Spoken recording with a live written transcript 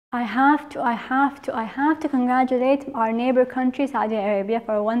I have to congratulate our neighbor country, Saudi Arabia,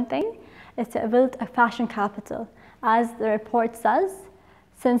 for one thing. It's built a fashion capital. As the report says,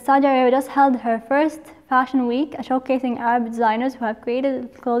 since Saudi Arabia just held her first fashion week, showcasing Arab designers who have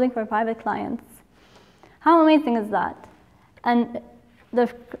created clothing for private clients. How amazing is that? And the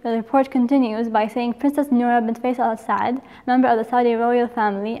report continues by saying Princess Noura bint Faisal Al Saad, member of the Saudi royal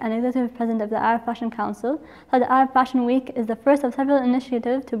family and executive president of the Arab Fashion Council, said the Arab Fashion Week is the first of several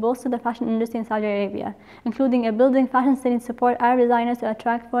initiatives to bolster the fashion industry in Saudi Arabia, including a building fashion city to support Arab designers to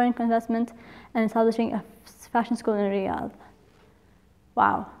attract foreign investment and establishing a fashion school in Riyadh.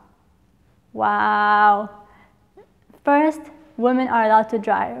 Wow. Wow. First, women are allowed to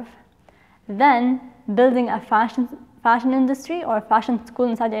drive. Then, building a fashion industry or a fashion school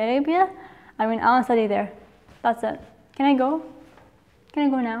in Saudi Arabia. I mean, I want to study there. That's it. Can I go? Can I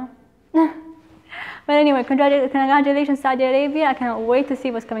go now? But anyway, congratulations Saudi Arabia. I cannot wait to see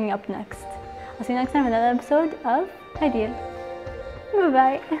what's coming up next. I'll see you next time in another episode of Hadeel.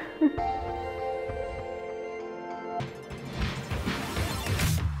 Bye-bye.